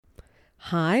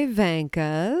Hi,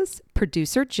 Vankas.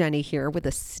 Producer Jenny here with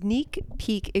a sneak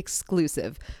peek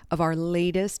exclusive of our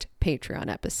latest Patreon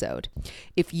episode.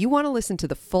 If you want to listen to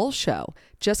the full show,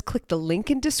 just click the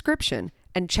link in description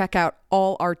and check out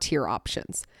all our tier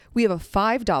options. We have a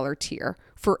 $5 tier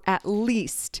for at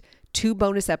least 2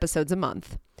 bonus episodes a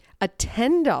month, a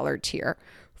 $10 tier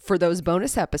for those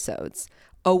bonus episodes,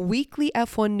 a weekly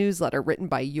F1 newsletter written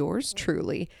by yours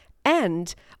truly,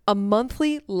 and a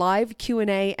monthly live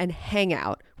Q&A and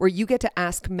hangout where you get to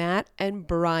ask Matt and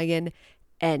Brian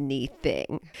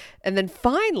anything. And then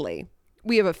finally,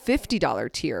 we have a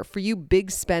 $50 tier for you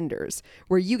big spenders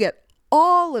where you get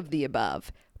all of the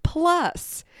above.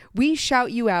 Plus, we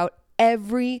shout you out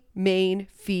every main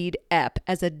feed ep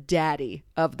as a daddy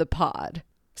of the pod.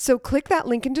 So click that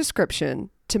link in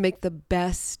description to make the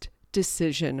best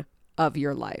decision of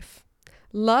your life.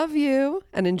 Love you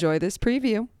and enjoy this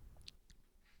preview.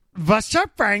 What's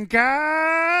up, Frankas?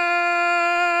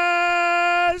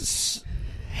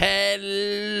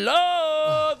 Hello,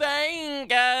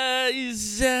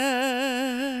 Vangas.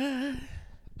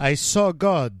 I saw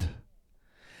God.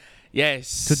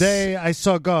 Yes. Today I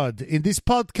saw God. In this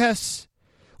podcast,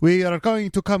 we are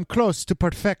going to come close to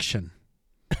perfection.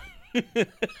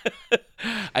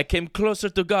 I came closer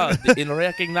to God in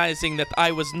recognizing that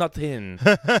I was not Him.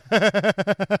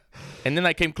 And then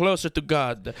I came closer to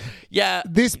God. Yeah.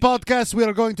 This podcast we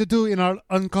are going to do in our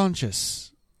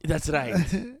unconscious. That's right.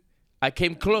 I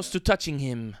came close to touching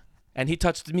Him, and He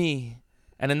touched me.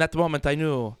 And in that moment, I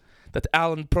knew that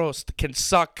Alan Prost can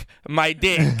suck my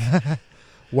dick.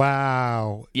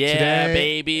 Wow. Yeah,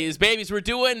 Today, babies, we're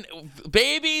doing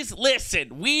babies.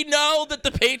 Listen, we know that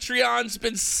the Patreon's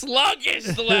been sluggish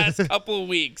the last couple of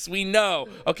weeks. We know.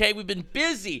 Okay, we've been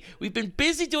busy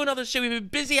doing other shit. We've been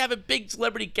busy having big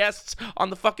celebrity guests on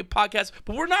the fucking podcast,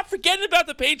 but we're not forgetting about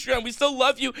the Patreon. We still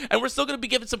love you, and we're still gonna be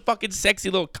giving some fucking sexy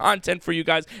little content for you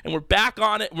guys, and we're back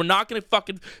on it. We're not gonna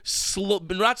fucking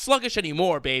we're not sluggish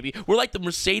anymore, baby. We're like the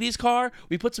Mercedes car.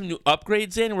 We put some new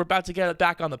upgrades in, and we're about to get it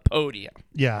back on the podium.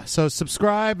 yeah, so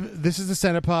subscribe. This is the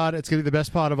Senna pod. It's going to be the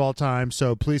best pod of all time,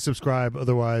 so please subscribe.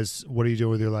 Otherwise, what are you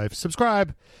doing with your life?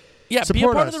 Subscribe. Yeah, Support be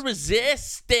a part us. of the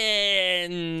resistance.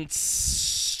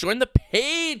 Join the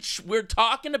page. We're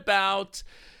talking about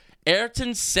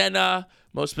Ayrton Senna,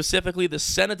 most specifically the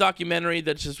Senna documentary,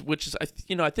 which is I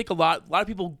think a lot of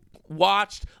people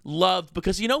watched, loved,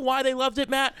 because you know why they loved it,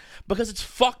 Matt? Because it's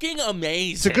fucking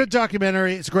amazing. It's a good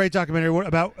documentary. It's a great documentary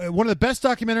about one of the best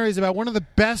documentaries about one of the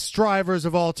best drivers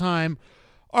of all time,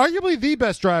 arguably the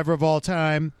best driver of all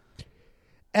time.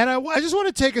 And I just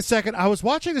want to take a second. I was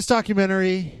watching this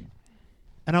documentary,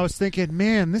 and I was thinking,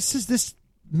 man,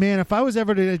 if I was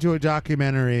ever to do a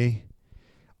documentary,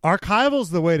 archival's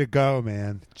the way to go,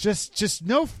 man. Just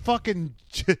no fucking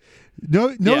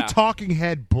no talking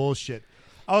head bullshit.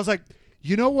 I was like,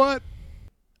 you know what?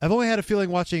 I've only had a feeling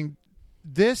watching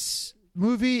this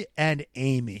movie and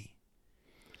Amy.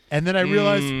 And then I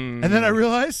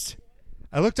realized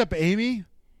I looked up Amy,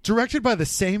 directed by the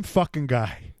same fucking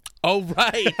guy. Oh,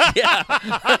 right. Yeah.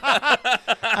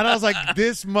 And I was like,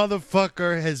 this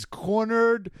motherfucker has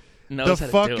cornered the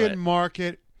fucking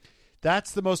market.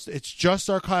 That's the most, it's just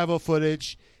archival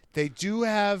footage. They do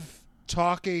have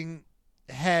talking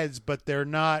heads, but they're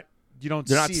not. They're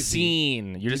not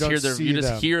seen. You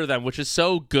just hear them, which is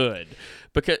so good.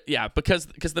 Because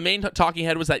the main talking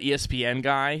head was that ESPN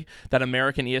guy, that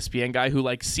American ESPN guy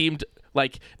who seemed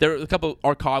like there were a couple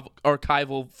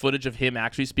archival footage of him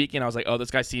actually speaking. I was like, oh,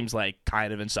 this guy seems like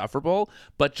kind of insufferable.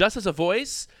 But just as a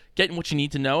voice, getting what you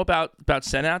need to know about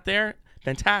Senna out there,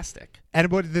 fantastic.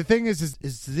 And what the thing is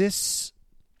this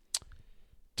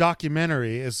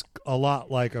documentary is a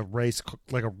lot like a race,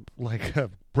 like a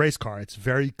race car. It's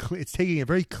very it's taking a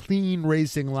very clean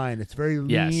racing line. It's very lean.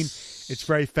 Yes. It's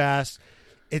very fast.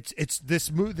 It's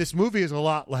this movie is a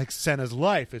lot like Senna's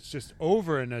life. It's just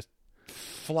over in a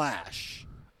flash.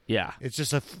 Yeah.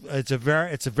 It's a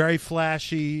very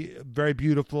flashy, very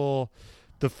beautiful.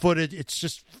 The footage, it's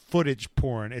just footage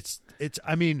porn.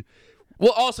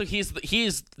 Well, also he's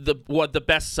the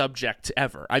best subject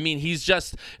ever. I mean, he's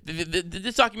just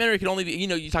this documentary can only be,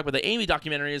 you talk about the Amy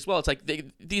documentary as well. It's like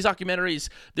these documentaries,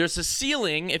 there's a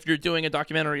ceiling if you're doing a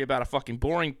documentary about a fucking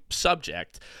boring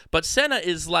subject. But Senna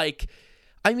is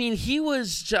he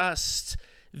was just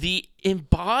the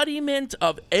embodiment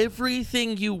of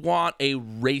everything you want a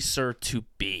racer to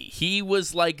be. He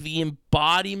was like the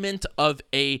embodiment of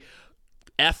a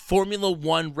Formula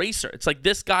One racer. It's like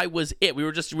this guy was it. We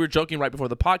were joking right before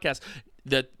the podcast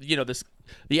that the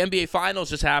NBA Finals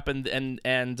just happened, and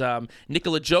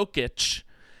Nikola Jokic,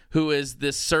 who is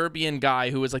this Serbian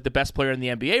guy who is like the best player in the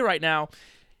NBA right now,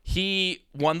 he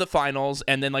won the finals,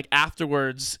 and then like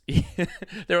afterwards they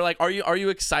were like, are you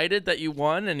excited that you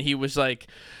won? And he was like,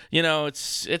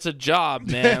 it's a job,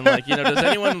 man. Like, does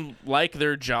anyone like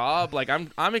their job? Like,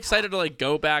 I'm excited to like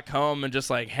go back home and just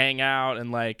like hang out.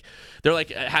 And like, they're like,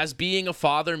 has being a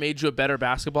father made you a better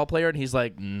basketball player? And he's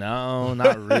like, no,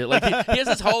 not really. Like, he has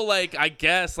this whole like, I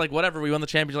guess, like, whatever, we won the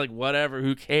championship, like, whatever,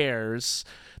 who cares?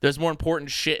 There's more important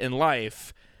shit in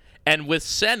life. And with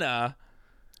Senna,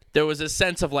 there was a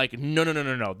sense of like,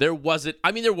 no. There wasn't.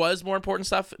 I mean, there was more important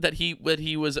stuff that he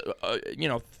was,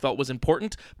 felt was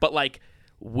important. But like,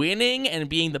 winning and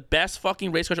being the best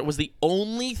fucking race car was the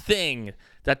only thing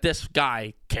that this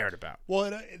guy cared about.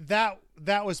 Well,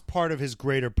 that was part of his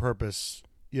greater purpose.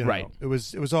 Right. It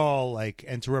was all like,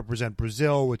 and to represent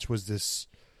Brazil, which was this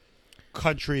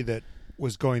country that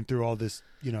was going through all this,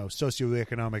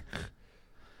 socioeconomic,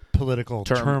 political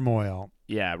turmoil.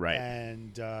 Yeah. Right.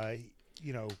 And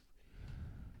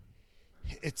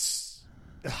it's,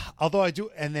 although I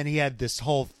do, and then he had this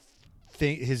whole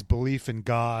thing, his belief in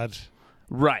God.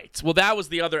 Right. Well, that was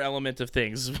the other element of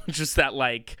things, just that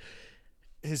like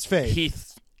his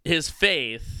faith. His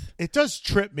faith. It does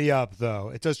trip me up,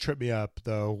 though.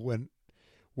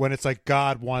 When it's like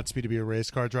God wants me to be a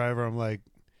race car driver. I'm like,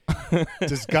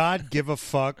 does God give a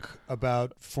fuck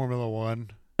about Formula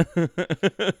One?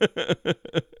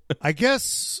 I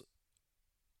guess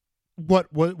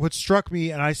what struck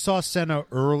me, and I saw Senna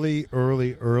early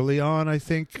on. I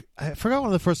think I forgot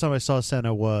when the first time I saw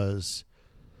Senna was.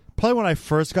 Probably when I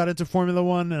first got into Formula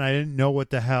One, and I didn't know what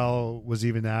the hell was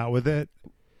even out with it.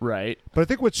 Right. But I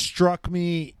think what struck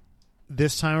me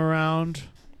this time around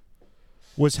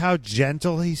was how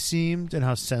gentle he seemed and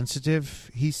how sensitive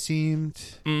he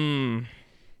seemed.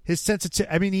 His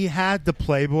sensitivity. I mean, he had the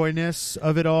playboyness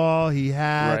of it all. He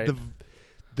had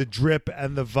the drip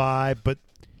and the vibe, but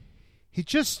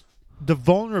the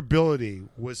vulnerability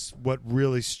was what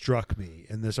really struck me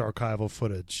in this archival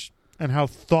footage, and how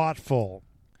thoughtful.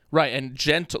 Right, and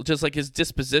gentle, just like his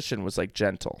disposition was like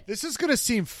gentle. This is going to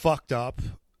seem fucked up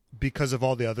because of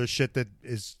all the other shit that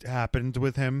is happened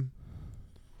with him.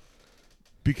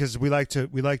 Because we like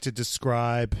to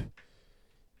describe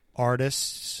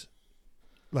artists,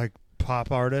 like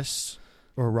pop artists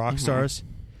or rock stars.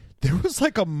 There was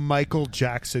like a Michael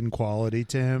Jackson quality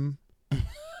to him.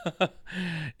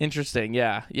 Interesting,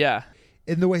 yeah.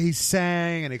 In the way he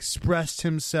sang and expressed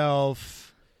himself.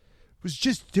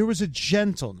 There was a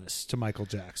gentleness to Michael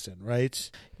Jackson, right?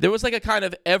 There was like a kind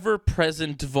of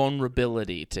ever-present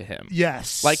vulnerability to him.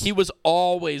 Yes. Like he was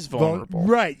always vulnerable.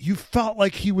 Right. You felt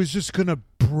like he was just going to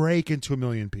break into a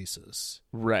million pieces.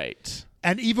 Right.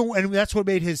 And that's what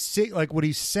made his like what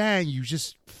he sang, you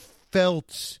just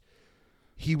felt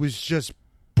he was just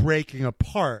breaking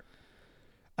apart.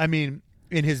 I mean,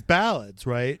 in his ballads,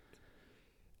 right?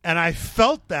 And I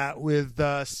felt that with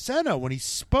Senna when he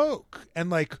spoke, and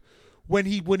like when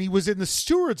he was in the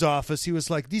steward's office, he was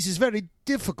like, "This is very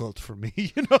difficult for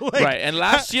me," like, right. And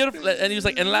last year, and he was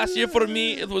like, "And last year for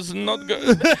me, it was not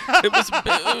good. it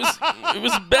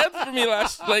was bad for me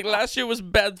last year was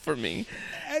bad for me."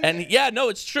 And yeah, no,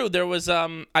 it's true. There was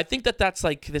I think that's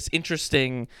like this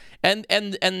interesting, and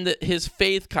his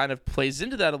faith kind of plays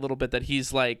into that a little bit. That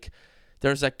he's like,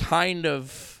 there's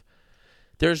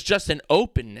just an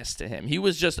openness to him. He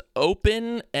was just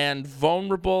open and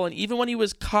vulnerable, and even when he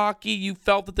was cocky, you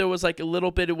felt that there was like a little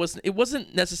bit. It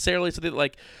wasn't necessarily something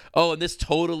like, oh, and this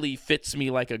totally fits me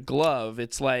like a glove.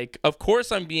 It's like, of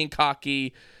course I'm being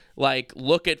cocky. Like,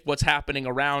 look at what's happening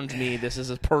around me. This is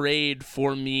a parade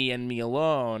for me and me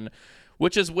alone,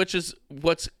 which is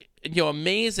what's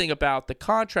amazing about the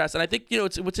contrast. And I think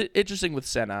it's what's interesting with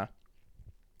Senna,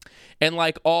 and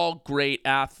like all great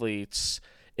athletes,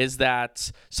 is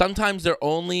that sometimes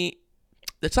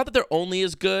it's not that they're only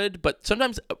as good, but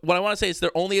sometimes what I want to say is they're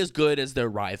only as good as their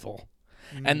rival.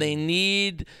 And they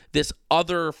need this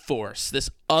other force, this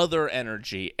other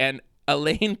energy. And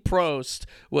Alain Prost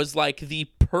was like the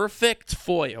perfect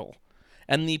foil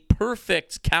and the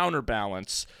perfect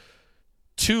counterbalance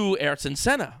to Ayrton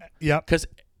Senna. Yep. Because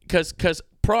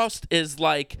Prost is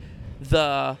like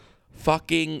the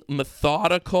fucking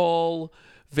methodical,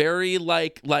 very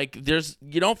like there's,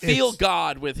 you don't feel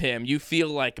God with him. You feel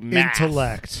like math.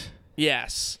 Intellect.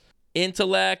 Yes.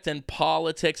 Intellect and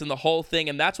politics and the whole thing.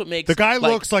 And that's what makes the guy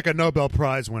looks like a Nobel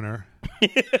Prize winner.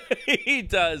 He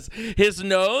does. His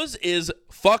nose is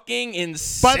fucking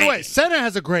insane. By the way, Senna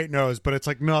has a great nose, but it's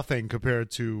like nothing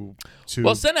compared to.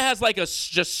 Well, Senna has like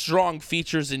just strong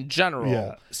features in general.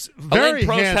 Yeah, Alain very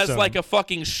Prost handsome. has like a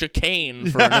fucking chicane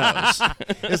for a nose.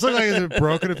 It's looked like it's been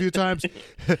broken a few times.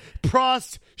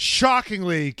 Prost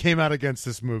shockingly came out against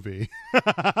this movie.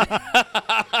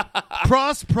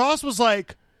 Prost was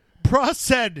like, Prost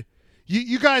said,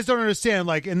 you guys don't understand.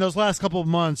 Like in those last couple of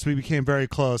months, we became very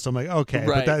close. I'm like, okay,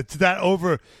 Right. but that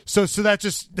over. So that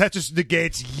just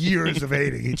negates years of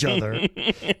hating each other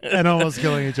and almost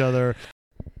killing each other.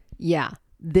 Yeah,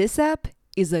 this ep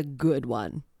is a good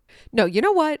one. No, you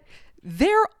know what?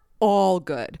 They're all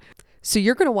good. So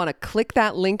you're going to want to click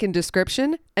that link in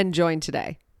description and join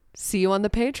today. See you on the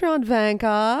Patreon,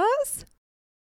 Vancos.